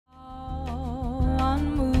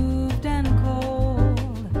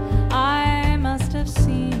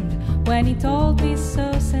when he told me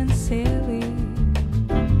so sincerely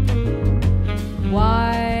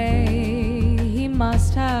why he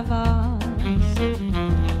must have asked.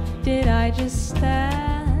 Did I just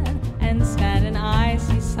stand and stand in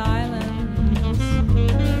icy silence?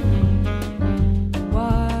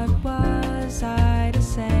 What was I to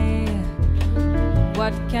say?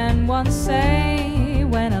 What can one say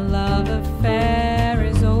when a love affair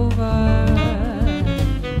is over?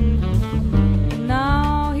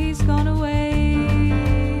 Now he's gone away,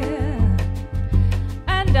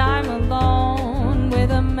 and I'm alone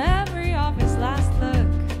with a memory of his last look,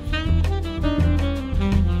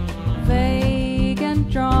 vague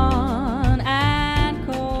and drawn and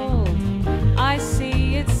cold. I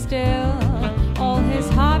see it still, all his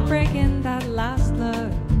heartbreak in that last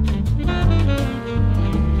look.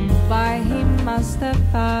 Why he must have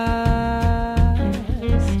passed.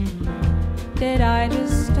 Did I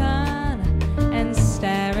just stand and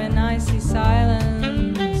stare in icy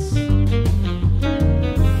silence?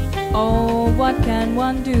 Oh, what can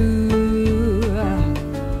one do?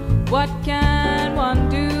 What can